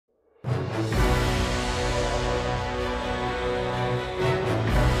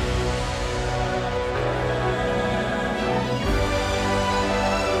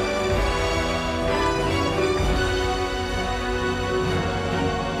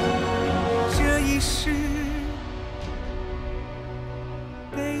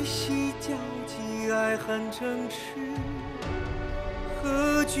正直，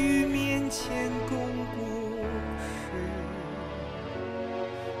何惧面前功过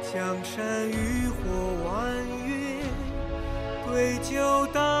事？江山渔火弯月，对酒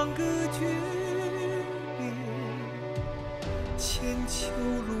当歌诀别。千秋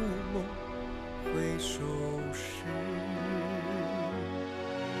如梦，回首时，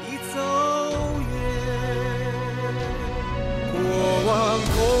已走远。过往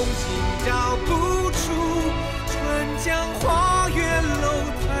空尽找不出，春江花月楼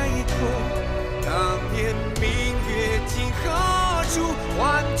台头。当年明月今何处？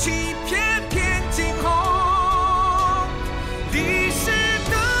换取翩翩惊鸿。历史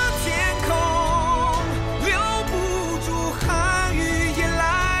的天空，留不住寒雨夜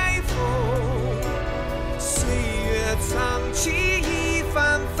来风。岁月藏起一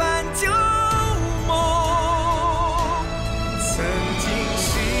番番旧梦。曾经是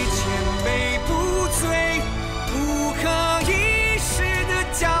千杯不醉，不可一世的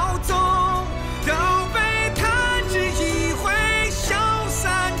骄纵，都被弹指一挥，消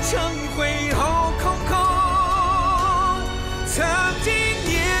散成灰后空空。曾经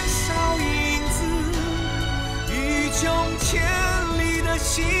年少英姿，欲穷千里的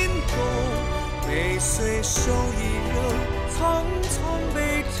心动，被随手一扔，匆匆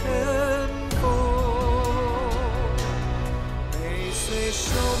被尘封。被随手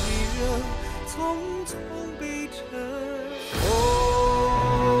一扔，匆匆被尘封。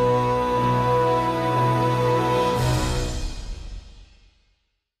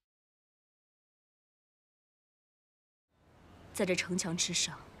在这城墙之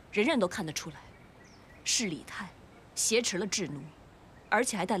上，人人都看得出来，是李泰挟持了智奴，而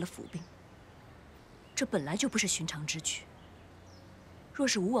且还带了府兵。这本来就不是寻常之举。若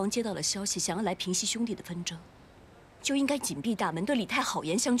是吴王接到了消息，想要来平息兄弟的纷争，就应该紧闭大门，对李泰好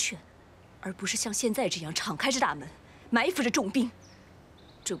言相劝，而不是像现在这样敞开着大门，埋伏着重兵。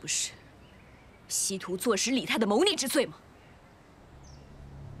这不是希图坐实李泰的谋逆之罪吗？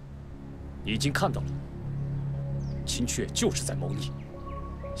你已经看到了，亲阙就是在谋逆。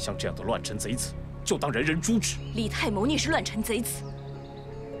像这样的乱臣贼子，就当人人诛之。李泰谋逆是乱臣贼子，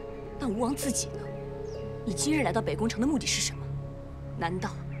那吴王自己呢？你今日来到北宫城的目的是什么？难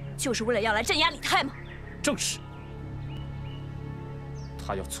道就是为了要来镇压李泰吗？正是。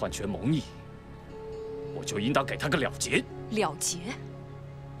他要篡权谋逆，我就应当给他个了结。了结？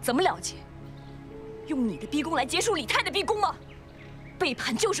怎么了结？用你的逼宫来结束李泰的逼宫吗？背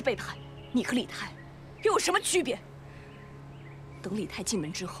叛就是背叛，你和李泰又有什么区别？等李泰进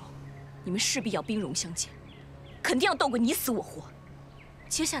门之后，你们势必要兵戎相见，肯定要斗个你死我活。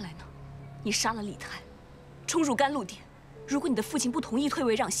接下来呢？你杀了李泰，冲入甘露殿。如果你的父亲不同意退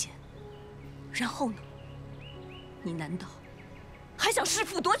位让贤，然后呢？你难道还想弑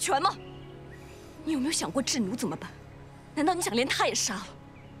父夺权吗？你有没有想过智奴怎么办？难道你想连他也杀了？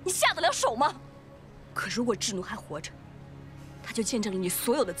你下得了手吗？可如果智奴还活着，他就见证了你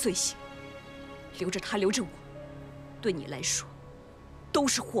所有的罪行，留着他，留着我，对你来说都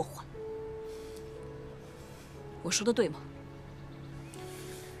是祸患。我说的对吗？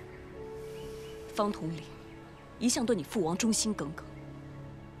方统领一向对你父王忠心耿耿，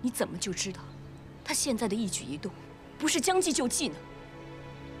你怎么就知道他现在的一举一动不是将计就计呢？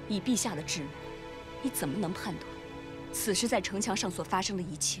以陛下的智谋，你怎么能判断此时在城墙上所发生的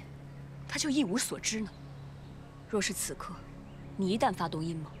一切，他就一无所知呢？若是此刻你一旦发动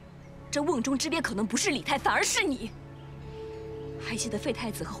阴谋，这瓮中之鳖可能不是李泰，反而是你。还记得废太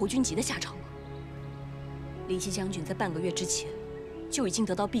子和侯君集的下场吗？李琦将军在半个月之前就已经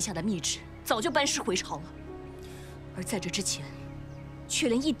得到陛下的密旨，早就班师回朝了。而在这之前，却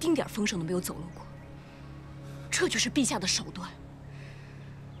连一丁点风声都没有走漏过。这就是陛下的手段。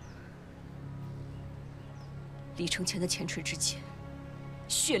李承乾的前锤之剑，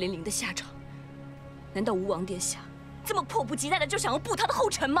血淋淋的下场，难道吴王殿下这么迫不及待的就想要步他的后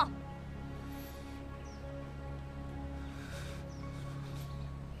尘吗？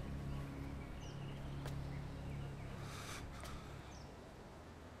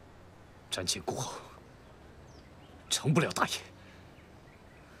瞻前顾后，成不了大业。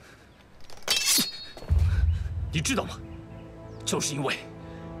你知道吗？就是因为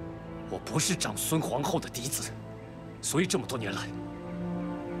我不是长孙皇后的嫡子，所以这么多年来，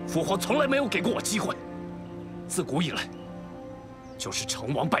父皇从来没有给过我机会。自古以来，就是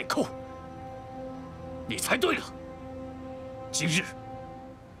成王败寇。你猜对了，今日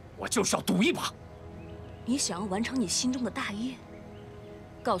我就是要赌一把。你想要完成你心中的大业？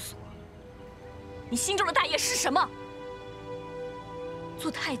告诉我，你心中的大业是什么？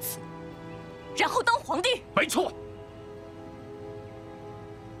做太子，然后当皇帝？没错。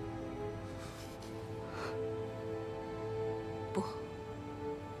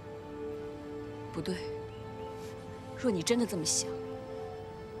不对，若你真的这么想，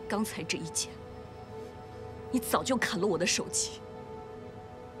刚才这一剑，你早就砍了我的首级，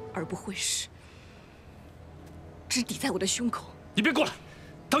而不会是只抵在我的胸口。你别过来，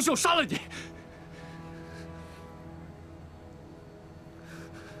当心我杀了你！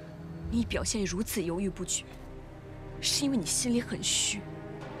你表现如此犹豫不决，是因为你心里很虚。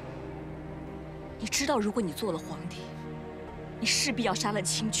你知道，如果你做了皇帝，你势必要杀了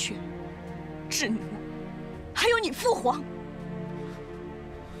卿妾、智奴，还有你父皇。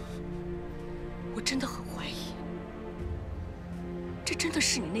我真的很怀疑，这真的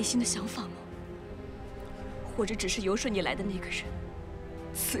是你内心的想法吗？或者只是游说你来的那个人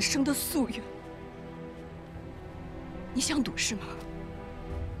此生的夙愿？你想赌是吗？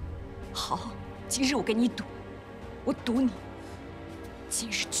好，今日我跟你赌，我赌你今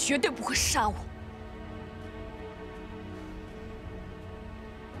日绝对不会杀我。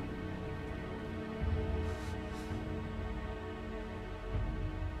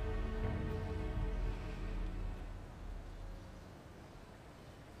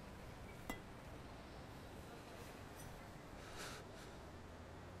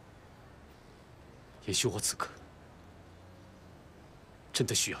也许我此刻真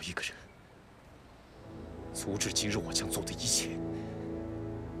的需要一个人阻止今日我将做的一切。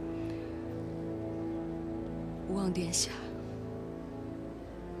吾望殿下，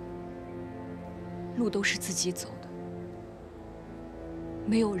路都是自己走的，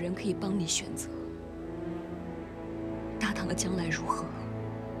没有人可以帮你选择。大唐的将来如何，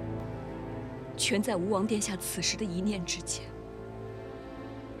全在吾王殿下此时的一念之间。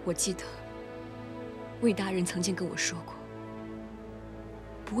我记得魏大人曾经跟我说过，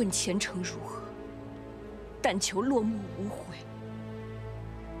不问前程如何，但求落幕无悔。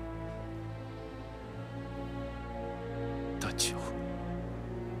但求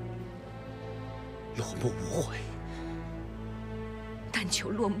落幕无悔。但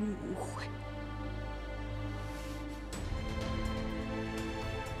求落幕无悔。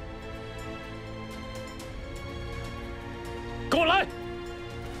跟我来！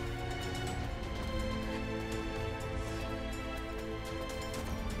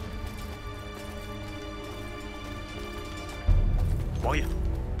王爷，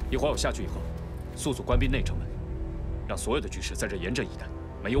一会儿我下去以后，速速关闭内城门，让所有的居士在这严阵以待。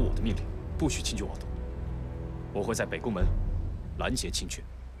没有我的命令，不许侵权妄动。我会在北宫门拦截侵权。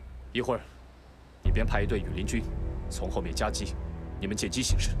一会儿，你便派一队羽林军从后面夹击，你们见机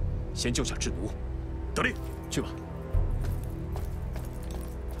行事，先救下智奴。得令，去吧。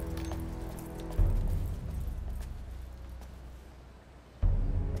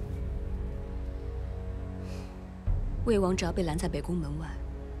魏王只要被拦在北宫门外，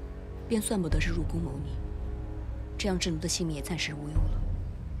便算不得是入宫谋逆，这样智奴的性命也暂时无忧了。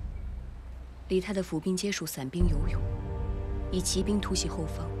李泰的府兵皆属散兵游勇，以骑兵突袭后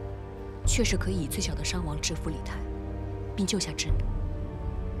方，确实可以以最小的伤亡制服李泰，并救下智奴。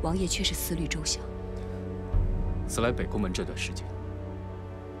王爷却是思虑周详。自来北宫门这段时间，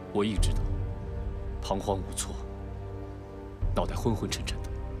我一直都彷徨无措，脑袋昏昏沉沉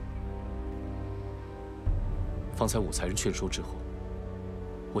的。方才武才人劝说之后，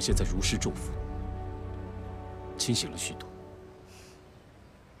我现在如释重负，清醒了许多。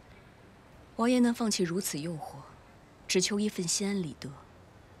王爷能放弃如此诱惑，只求一份心安理得，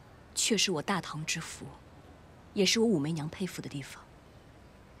却是我大唐之福，也是我武媚娘佩服的地方。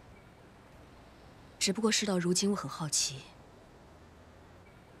只不过事到如今，我很好奇，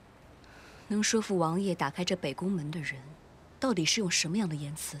能说服王爷打开这北宫门的人，到底是用什么样的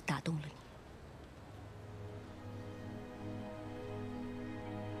言辞打动了你？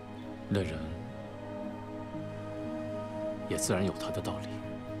那人也自然有他的道理。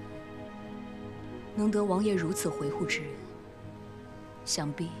能得王爷如此回护之人，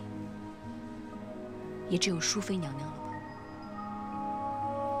想必也只有淑妃娘娘了吧？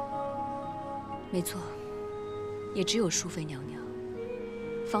没错，也只有淑妃娘娘，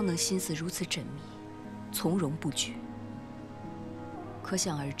方能心思如此缜密，从容不拘。可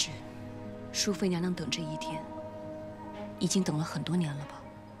想而知，淑妃娘娘等这一天，已经等了很多年了吧？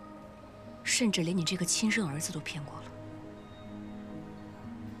甚至连你这个亲生儿子都骗过了。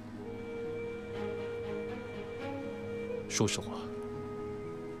说实话，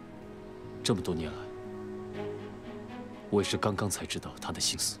这么多年来，我也是刚刚才知道他的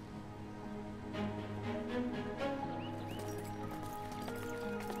心思。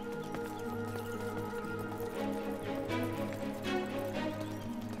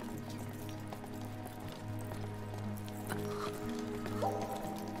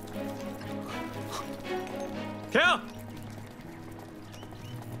停！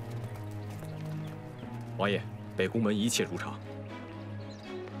北宫门一切如常。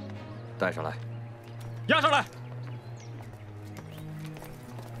带上来，押上来。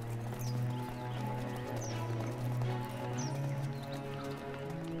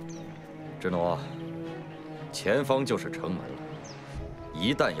智奴，前方就是城门了。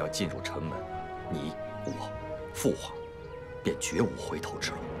一旦要进入城门，你我父皇便绝无回头之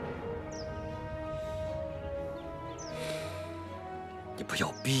路。你不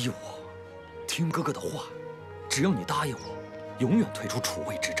要逼我，听哥哥的话。只要你答应我，永远退出楚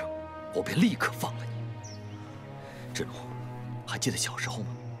魏之争，我便立刻放了你。智奴，还记得小时候吗？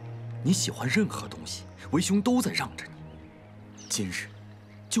你喜欢任何东西，为兄都在让着你。今日，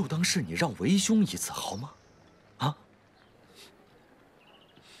就当是你让为兄一次，好吗？啊？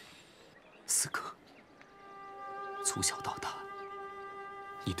四哥，从小到大，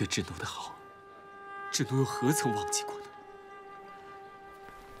你对智奴的好，智奴又何曾忘记过呢？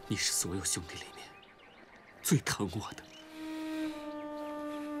你是所有兄弟里面最疼我的。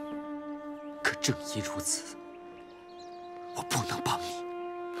可正因如此，我不能帮你，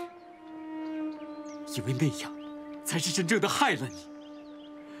因为那样才是真正的害了你。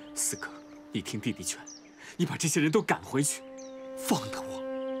四哥，你听弟弟劝，你把这些人都赶回去，放了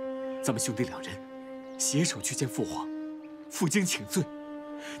我。咱们兄弟两人携手去见父皇，负荆请罪，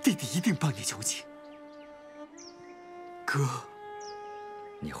弟弟一定帮你求情。哥，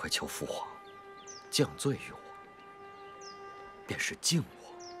你会求父皇降罪于我，便是敬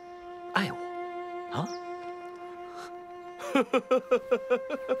我、爱我，啊？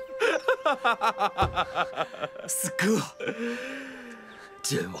四哥，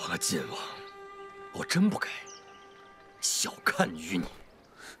健忘啊健忘，我真不该小看于你。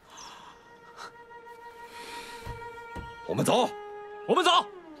我们走，我们走。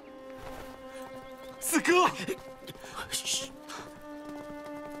四哥，嘘。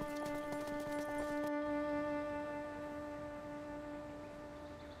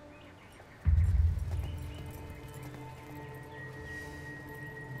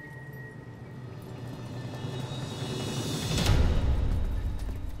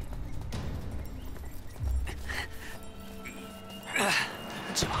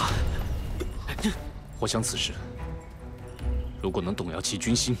姐妈，我想此时如果能动摇其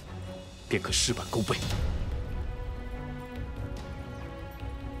军心，便可事半功倍。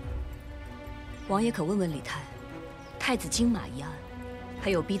王爷可问问李泰，太子金马一案，还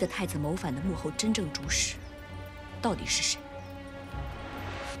有逼得太子谋反的幕后真正主使，到底是谁？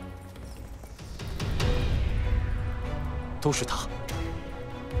都是他。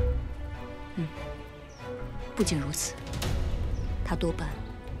不仅如此，他多半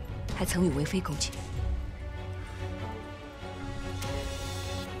还曾与为妃勾结。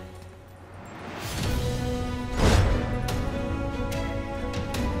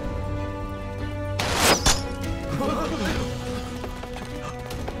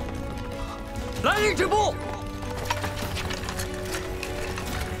来人止步！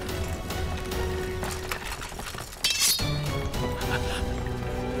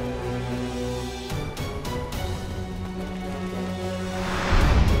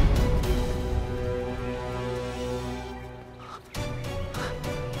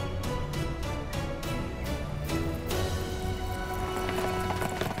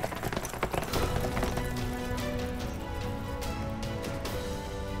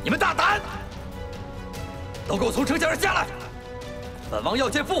你们大胆！都给我从城墙上下来！本王要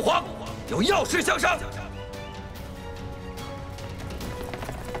见父皇，有要事相商。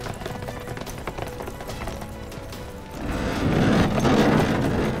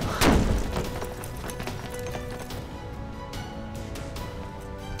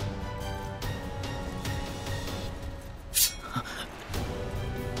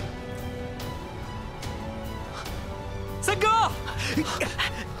三哥。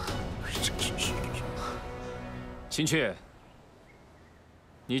秦雀，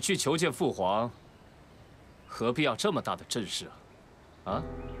你去求见父皇，何必要这么大的阵势啊？啊！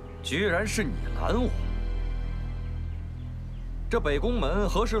居然是你拦我！这北宫门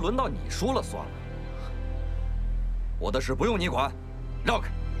何时轮到你说了算了？我的事不用你管，让开！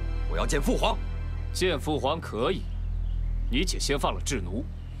我要见父皇。见父皇可以，你且先放了智奴，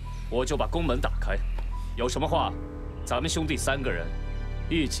我就把宫门打开。有什么话，咱们兄弟三个人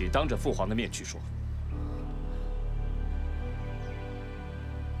一起当着父皇的面去说。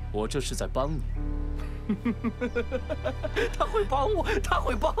我这是在帮你。他会帮我，他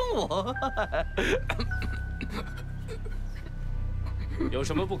会帮我。有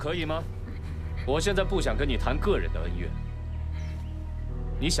什么不可以吗？我现在不想跟你谈个人的恩怨。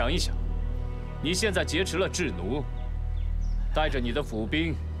你想一想，你现在劫持了智奴，带着你的府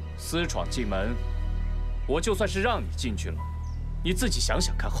兵私闯进门，我就算是让你进去了，你自己想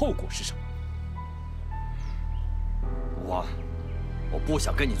想看，后果是什么？武王，我不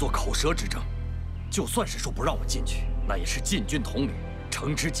想跟你做口舌之争。就算是说不让我进去，那也是禁军统领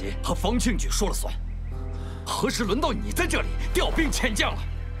程知节和方庆举说了算。何时轮到你在这里调兵遣将了？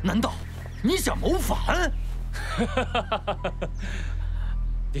难道你想谋反？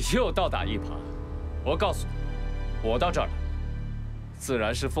你又倒打一耙。我告诉你，我到这儿来，自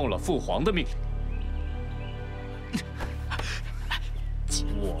然是奉了父皇的命令。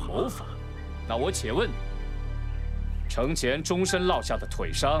我谋反，那我且问你，程前终身落下的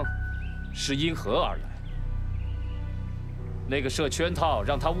腿伤，是因何而来？那个设圈套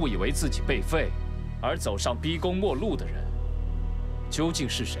让他误以为自己被废，而走上逼宫末路的人，究竟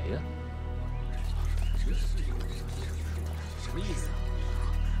是谁呀？什么意思啊？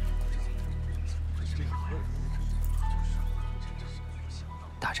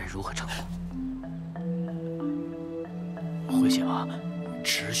大人如何称呼？回贤王，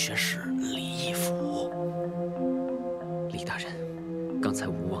直学使李义府。李大人，刚才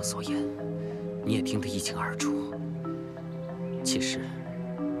吴王所言，你也听得一清二楚。其实，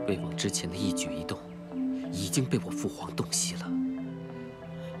魏王之前的一举一动，已经被我父皇洞悉了。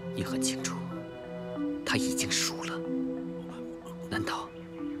你很清楚，他已经输了。难道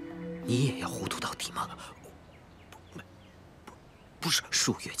你也要糊涂到底吗？不是，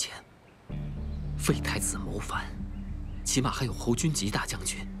数月前，废太子谋反，起码还有侯君集大将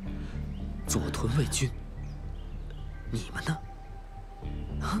军左屯卫军。你们呢？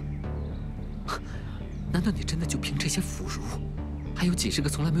啊？难道你真的就凭这些腐儒，还有几十个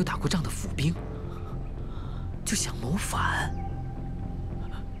从来没有打过仗的府兵，就想谋反？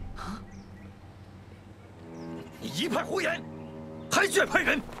啊？你一派胡言，还血派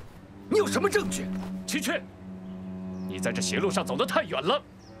人，你有什么证据？齐缺，你在这邪路上走得太远了。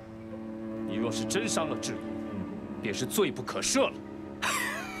你若是真伤了智奴，便是罪不可赦了。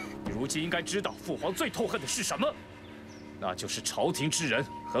你如今应该知道，父皇最痛恨的是什么？那就是朝廷之人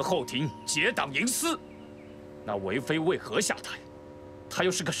和后庭结党营私。那为妃为何下台？她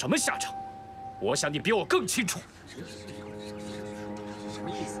又是个什么下场？我想你比我更清楚。什么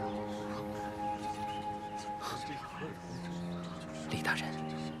意思啊？李大人，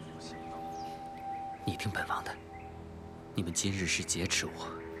你听本王的。你们今日是劫持我，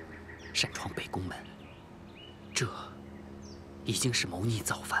擅闯北宫门，这已经是谋逆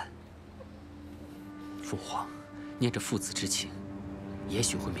造反。父皇念着父子之情，也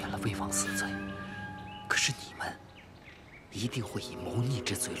许会免了魏王死罪，可是你们一定会以谋逆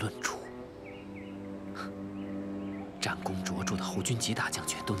之罪论处。战功卓著的侯君集大将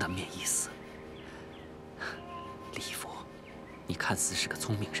军都难免一死。李义府，你看似是个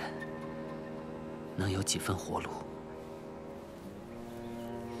聪明人，能有几分活路，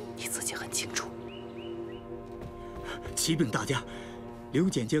你自己很清楚。启禀大家，刘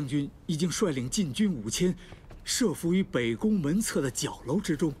简将军已经率领禁军5000，设伏于北宫门侧的角楼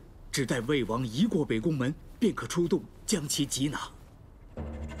之中，只待魏王移过北宫门，便可出动将其缉拿。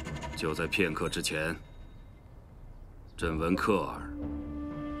就在片刻之前，朕闻克尔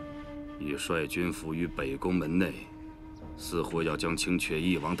已率军伏于北宫门内，似乎要将清阙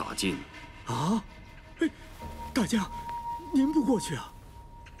一网打尽。啊！哎，大家，您不过去啊？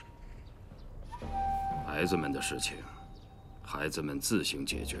孩子们的事情，孩子们自行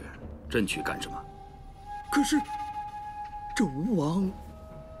解决，朕去干什么？可是，这吴王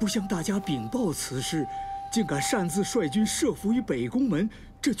不向大家禀报此事，竟敢擅自率军设伏于北宫门，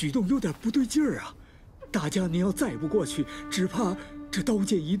这举动有点不对劲儿啊！大家您要再不过去，只怕这刀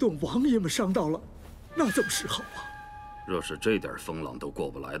剑一动，王爷们伤到了，那怎么是好啊？若是这点风浪都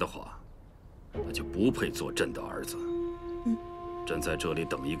过不来的话，那就不配做朕的儿子。朕在这里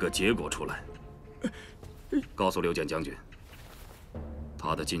等一个结果出来。告诉刘简将军，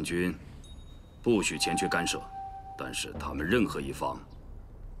他的禁军不许前去干涉，但是他们任何一方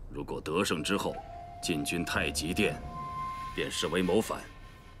如果得胜之后进军太极殿，便视为谋反，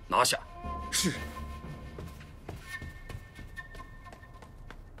拿下。是。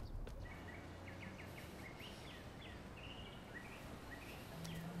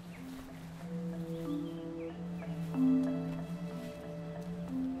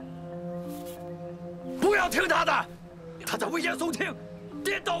不要听他的，他在危言耸听，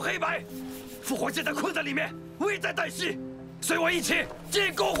颠倒黑白。父皇现在困在里面，危在旦夕，随我一起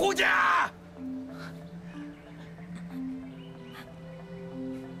进攻胡家。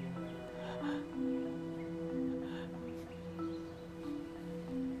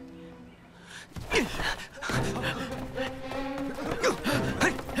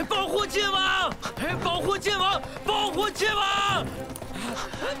保护晋王！保护晋王！保护晋王！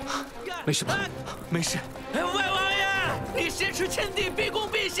没事吧？没事。魏王爷，你挟持亲弟逼宫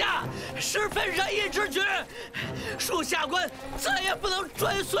陛下，十分仁义之举，属下官再也不能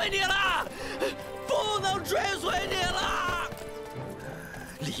追随你了，不能追随你了。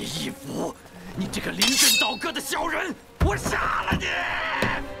李义府，你这个临阵倒戈的小人，我杀了你！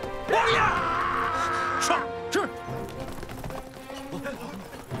王爷，是。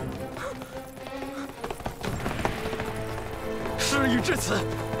事已至此，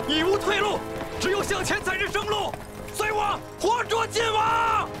已无退路，只有向前才是生路。随我活捉晋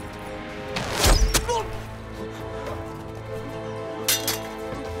王！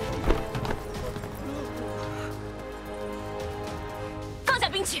放下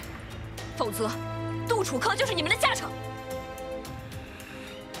兵器，否则杜楚客就是你们的下场。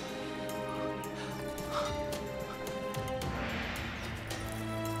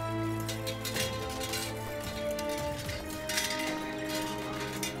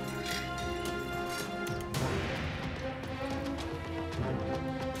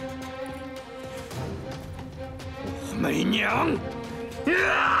媚娘！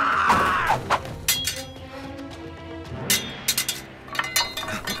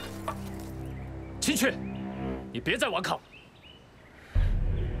秦雀，你别再顽抗了，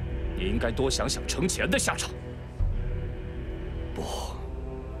你应该多想想程前的下场。不，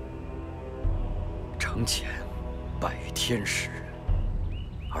程前败于天时，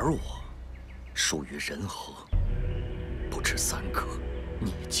而我输于人和。不知3刻，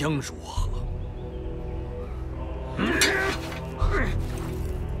你将如何？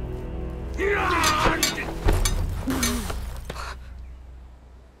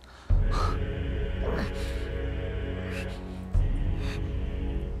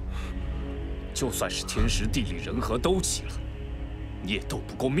就算是天时地利人和都齐了，你也斗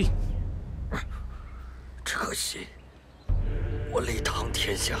不过命。只可惜，我力唐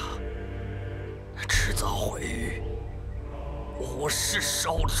天下，迟早毁于我氏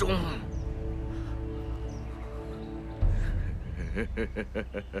手中。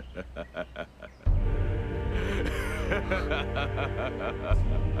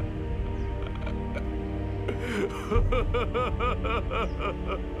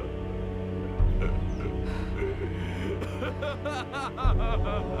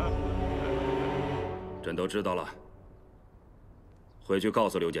朕都知道了，回去告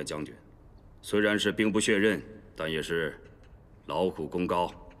诉刘简将军，虽然是兵不血刃，但也是劳苦功高，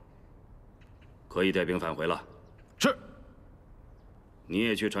可以带兵返回了。是。你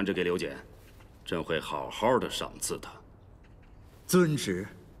也去传旨给刘简，朕会好好的赏赐他。遵旨。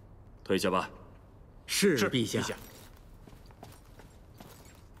退下吧。是，陛下。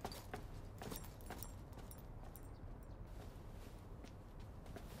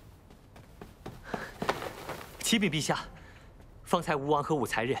启禀陛下，方才吴王和武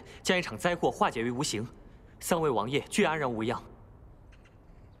才人将一场灾祸化解为无形，3位王爷俱安然无恙。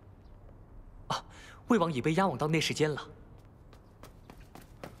啊，魏王已被押往到内侍监了。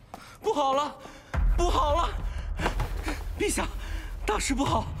不好了，不好了！陛下，大事不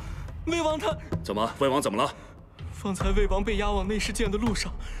好！魏王他怎么？魏王怎么了？方才魏王被押往内侍监的路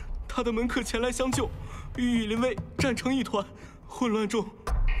上，他的门客前来相救，与羽林卫战成一团，混乱中，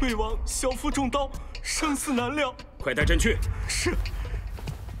魏王小腹中刀，生死难料。快带朕去。是。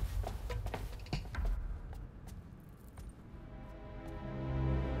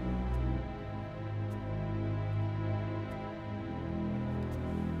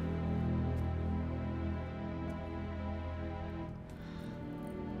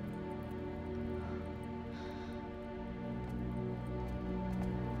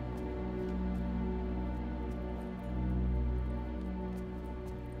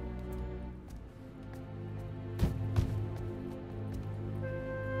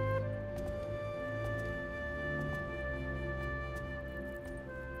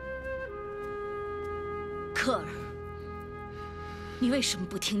克儿，你为什么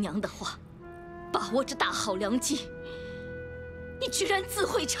不听娘的话，把握着大好良机？你居然自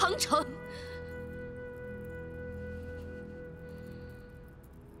毁长城！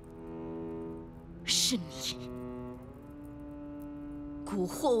是你蛊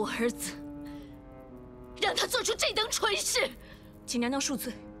惑我儿子，让他做出这等蠢事。请娘娘恕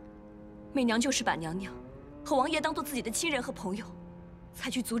罪，媚娘就是把娘娘和王爷当做自己的亲人和朋友，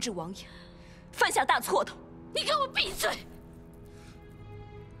才去阻止王爷犯下大错的。你给我闭嘴！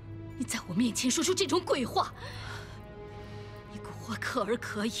你在我面前说出这种鬼话，你蛊惑克儿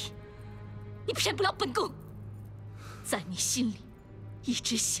可以，你骗不了本宫。在你心里，一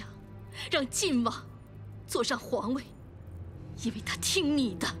直想让晋王坐上皇位，因为他听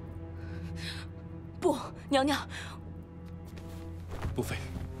你的。不，娘娘，不妃，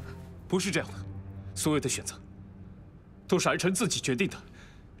不是这样的，所有的选择都是儿臣自己决定的。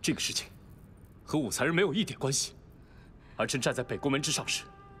这个事情和武才人没有一点关系。儿臣站在北宫门之上时，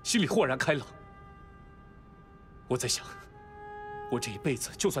心里豁然开朗。我在想，我这一辈子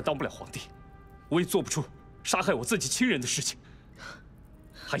就算当不了皇帝，我也做不出杀害我自己亲人的事情。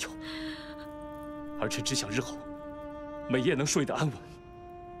还有，儿臣只想日后每夜能睡得安稳。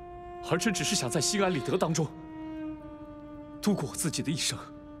儿臣只是想在心安理得当中度过我自己的一生。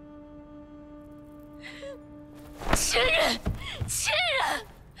亲人，亲人，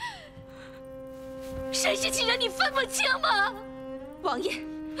谁是亲人？你分不清吗？王爷，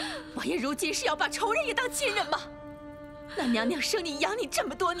王爷如今是要把仇人也当亲人吗？那娘娘生你养你这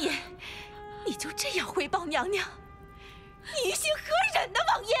么多年，你就这样回报娘娘，你于心何忍呢？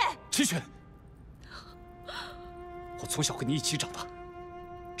王爷，齐全，我从小跟你一起长大，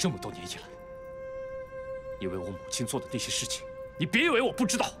这么多年以来，你为我母亲做的那些事情，你别以为我不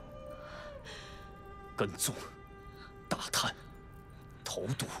知道。跟踪、打探、投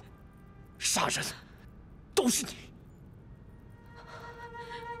毒、杀人，都是你。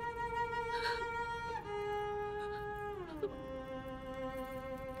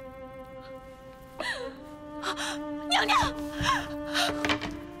娘娘，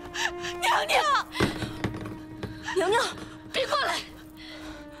娘娘，娘娘，别过来！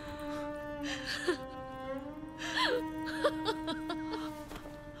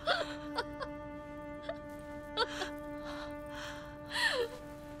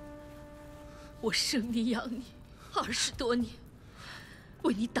我生你养你20多年，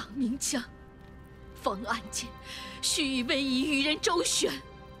为你挡明枪，防暗箭，蓄意为夷，与人周旋，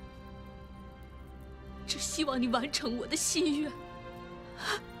只希望你完成我的心愿，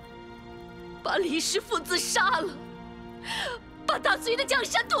把李氏父子杀了，把大隋的江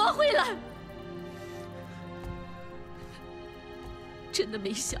山夺回来。真的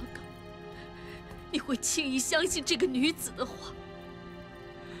没想到你会轻易相信这个女子的话，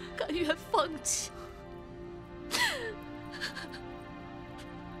甘愿放弃。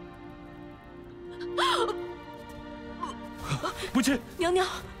母亲，娘娘，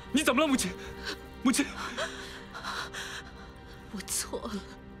你怎么了，母亲？母亲，我错了，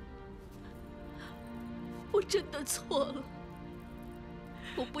我真的错了，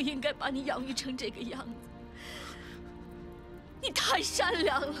我不应该把你养育成这个样子。你太善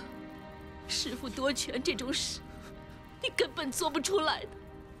良了，弑父夺权这种事，你根本做不出来的。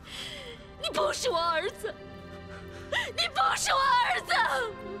你不是我儿子，你不是我儿子，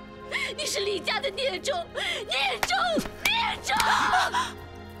你是李家的孽种，孽种，孽种！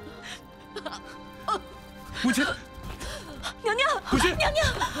母亲，娘娘，母亲，娘娘，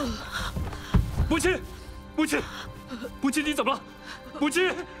母亲，母亲，母亲，你怎么了？母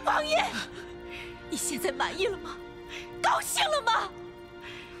亲，王爷，你现在满意了吗？高兴了吗？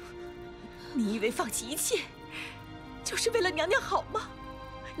你以为放弃一切就是为了娘娘好吗？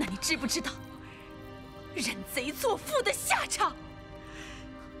那你知不知道认贼作父的下场？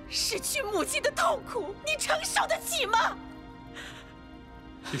失去母亲的痛苦，你承受得起吗？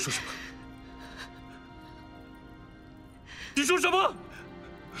你说什么？你说什么？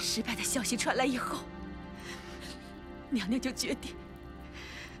失败的消息传来以后，娘娘就决定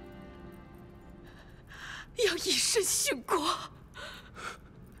要以身殉国。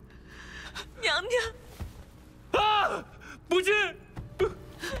娘娘，啊！母亲，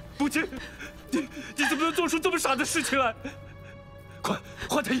母亲，你怎么能做出这么傻的事情来？快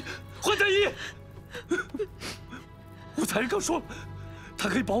换太医，换太医！武才人刚说了，他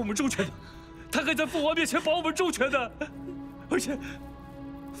可以保我们周全的，他可以在父王面前保我们周全的，而且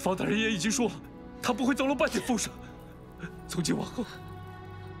方大人也已经说了，他不会走漏半点风声。从今往后，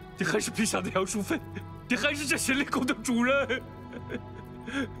你还是陛下的杨淑妃，你还是这咸灵宫的主人。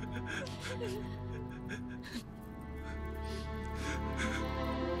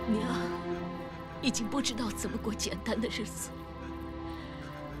娘已经不知道怎么过简单的日子，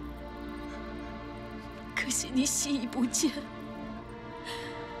可惜你心已不见。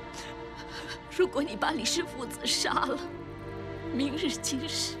如果你把李氏父子杀了，明日今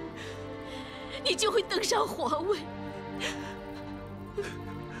日，你就会登上皇位。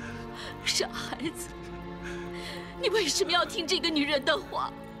傻孩子，你为什么要听这个女人的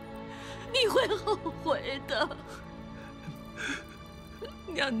话？你会后悔的。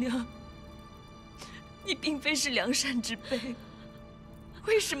娘娘，你并非是良善之辈，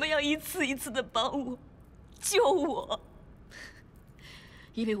为什么要一次一次的帮我、救我？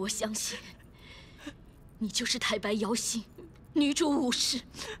因为我相信，你就是太白瑶心，女主武氏。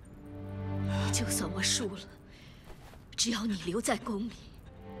就算我输了，只要你留在宫里，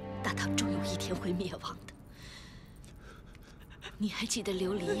大唐终有一天会灭亡的。你还记得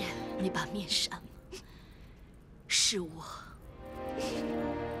琉璃宴那把面纱吗？是我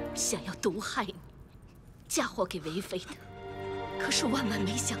想要毒害你，嫁祸给韦妃的。可是万万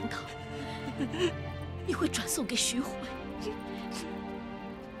没想到，你会转送给徐悔。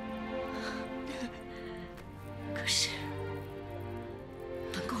可是，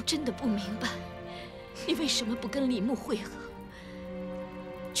本宫真的不明白，你为什么不跟李牧会合，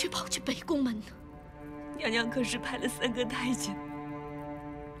却跑去北宫门呢？娘娘可是派了3个太监，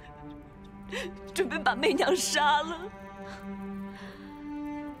准备把媚娘杀了。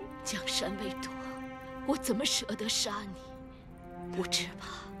江山未夺，我怎么舍得杀你？我只怕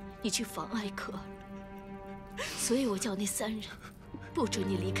你去妨碍客儿，所以我叫那3人不准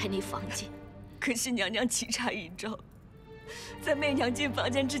你离开那房间。可是娘娘棋差一招，在媚娘进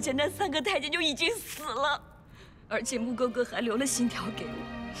房间之前，那3个太监就已经死了，而且穆哥哥还留了信条给我，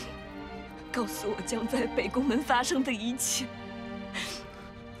告诉我将在北宫门发生的一切。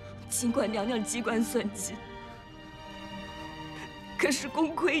尽管娘娘机关算尽，可是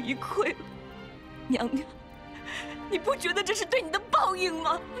功亏一篑了。娘娘，你不觉得这是对你的报应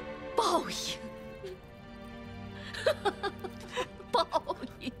吗？报应，报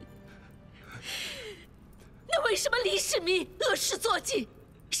应。那为什么李世民恶事做尽，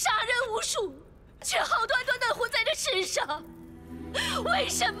杀人无数，却好端端的活在这世上？为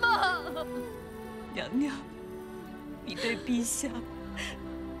什么？娘娘，你对陛下，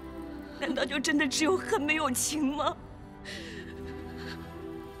难道就真的只有恨没有情吗？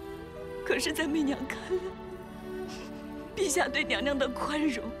可是，在媚娘看来，陛下对娘娘的宽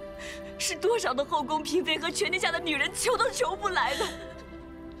容，是多少的后宫嫔妃和全天下的女人求都求不来的。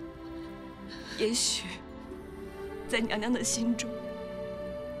也许，在娘娘的心中，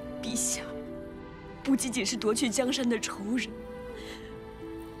陛下不仅仅是夺去江山的仇人，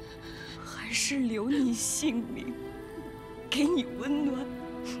还是留你性命，给你温暖，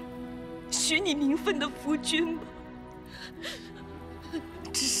许你名分的夫君吧。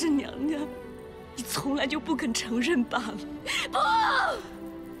只是娘娘，你从来就不肯承认罢了。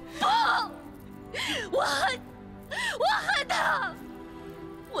不，我恨他！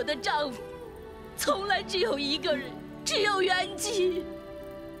我的丈夫从来只有一个人，只有袁姬。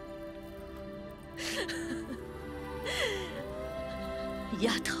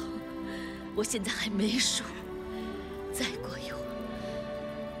丫头，我现在还没输，再过一会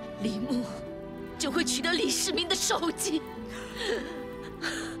儿，李牧就会取得李世民的首级。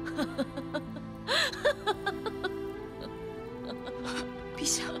陛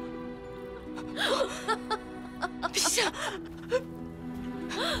下，陛下，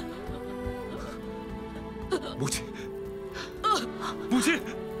母亲，母亲，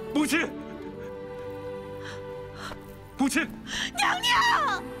母亲，母亲，娘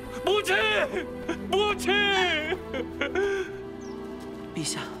娘，母亲，母亲，陛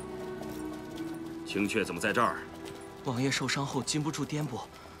下，青雀怎么在这儿？王爷受伤后禁不住颠簸，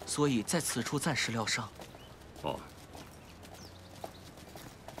所以在此处暂时疗伤。哦。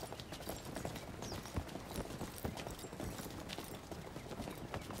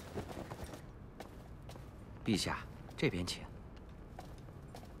陛下，这边请。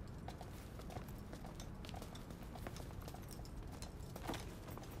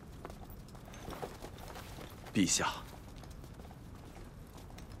陛下，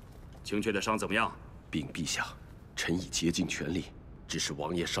青雀的伤怎么样？禀陛下，臣已竭尽全力，只是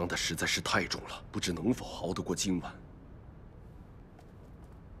王爷伤得实在是太重了，不知能否熬得过今晚。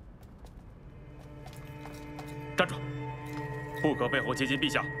站住！不可背后接近陛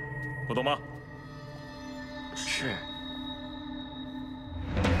下，不懂吗？是。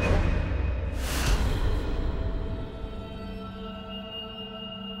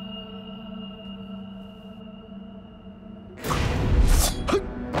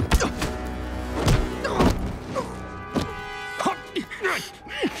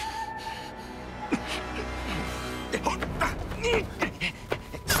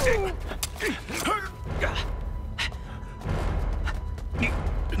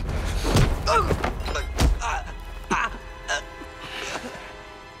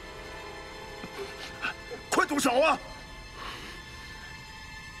快动手啊！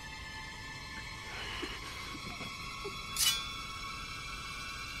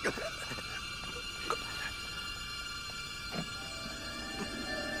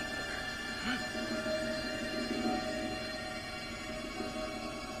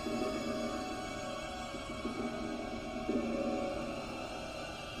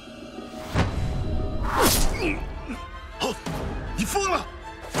你疯了！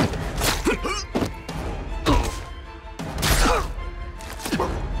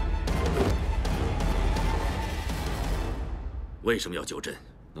为什么要救朕？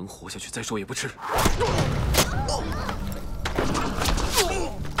能活下去再说也不迟。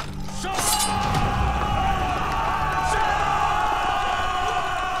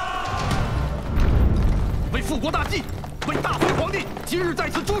为复国大计，为大隋皇帝，今日在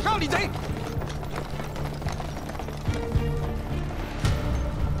此诛杀李贼。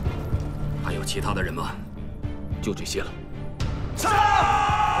还有其他的人吗？就这些了。杀！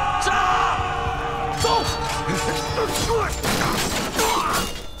走！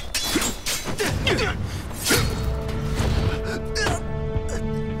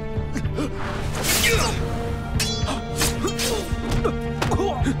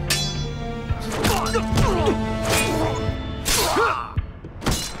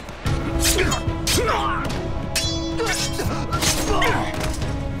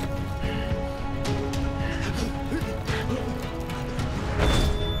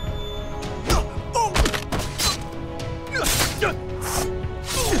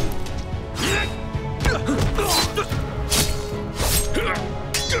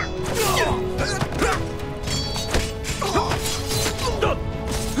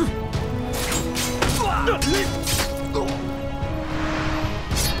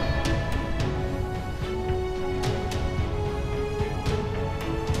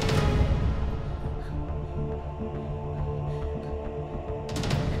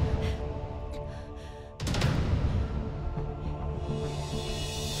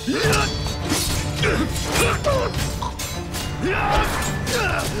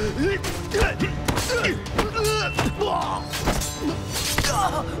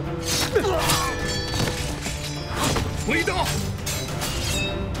回刀！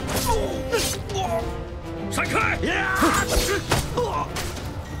闪开！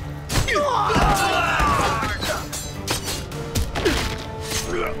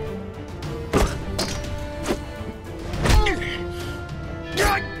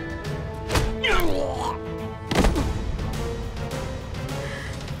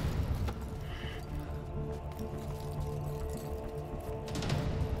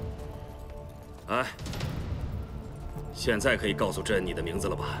哎，现在可以告诉朕你的名字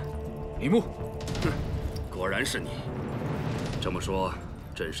了吧？李牧。哼，果然是你。这么说，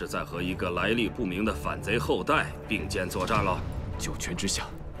朕是在和一个来历不明的反贼后代并肩作战了？九泉之下，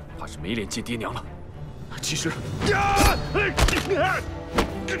怕是没脸见爹娘了。其实，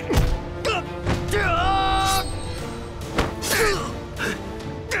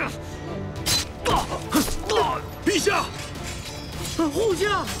陛下，护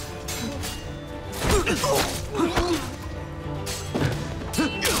驾！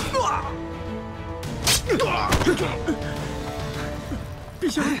陛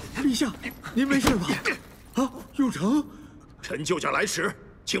下，陛下，您没事吧？啊，永成，臣救驾来迟，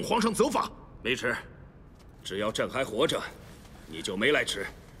请皇上责罚。没迟，只要朕还活着，你就没来迟。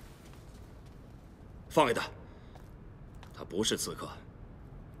放下他，他不是刺客。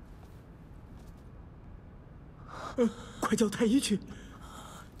快叫太医去。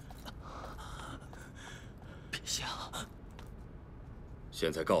陛下，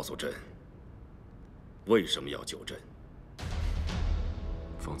现在告诉朕，为什么要救朕？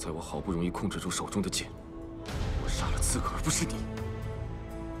方才我好不容易控制住手中的剑，我杀了刺客，而不是你。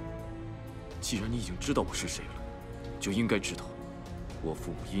既然你已经知道我是谁了，就应该知道我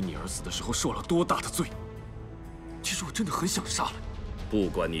父母因你而死的时候受了多大的罪。其实我真的很想杀了你。不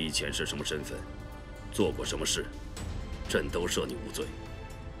管你以前是什么身份，做过什么事，朕都赦你无罪。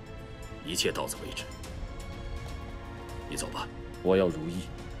一切到此为止。你走吧。我要如意，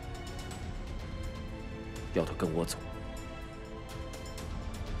要他跟我走。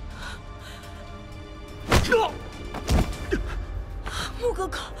穆哥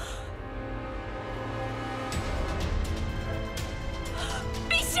哥，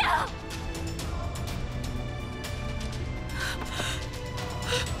陛下！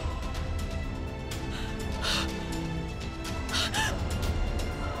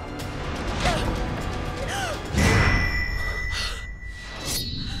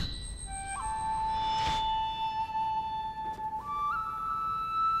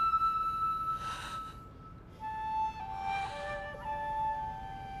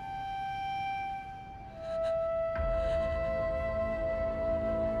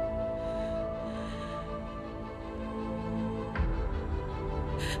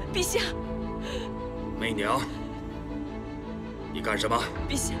陛下，媚娘，你干什么？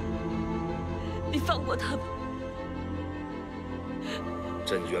陛下，你放过他们。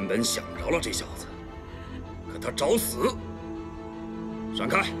朕原本想饶了这小子，可他找死。闪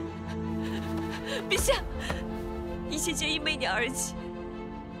开！陛下，一切皆因媚娘而起，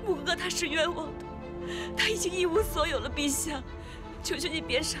穆哥哥他是冤枉的。他已经一无所有了，陛下，求求你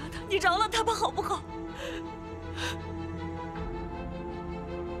别杀他，你饶了他吧，好不好？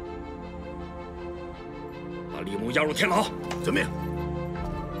把李牧押入天牢。遵命。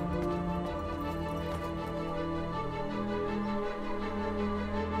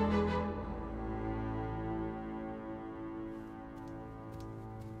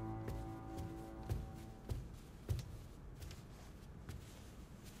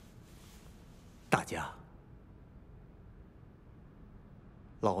大家，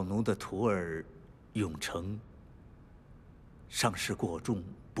老奴的徒儿永成伤势过重，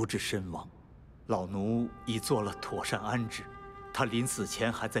不治身亡。老奴已做了妥善安置，他临死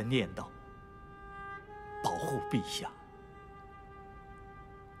前还在念叨：保护陛下。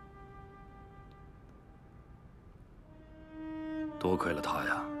多亏了他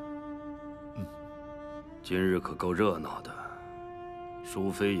呀。今日可够热闹的，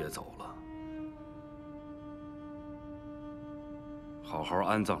淑妃也走了。好好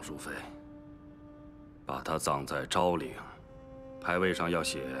安葬淑妃，把她葬在昭陵，牌位上要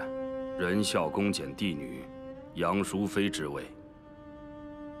写“仁孝恭俭帝女杨淑妃”之位。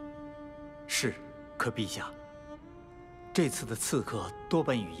是，可陛下，这次的刺客多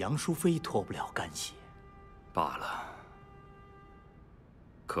半与杨淑妃脱不了干系。罢了，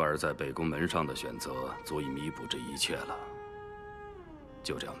科儿在北宫门上的选择足以弥补这一切了。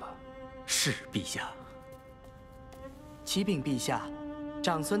就这样吧。是，陛下。启禀陛下，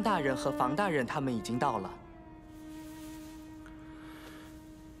长孙大人和房大人他们已经到了。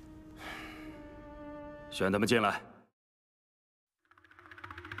选他们进来。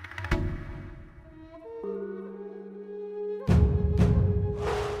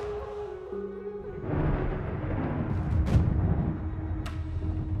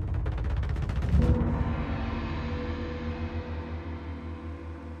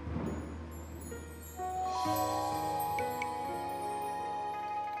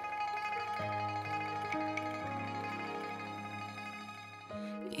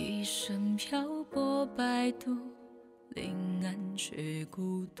一生漂泊摆渡，临岸却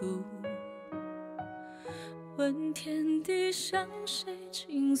孤独。问天地向谁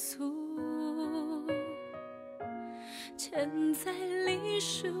倾诉？千载历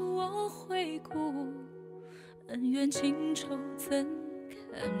史我回顾，恩怨情仇怎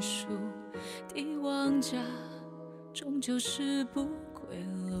堪数？帝王家终究是不归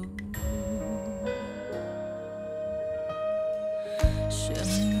路。玄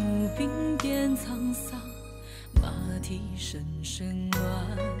武兵变沧桑，马蹄声声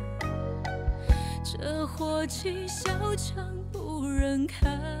乱。这火气小强不忍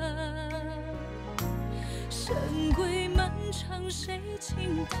看，神归漫长谁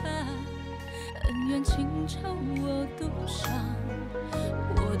轻叹？恩怨情仇我独伤，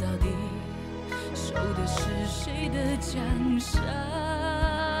我到底守的是谁的江山？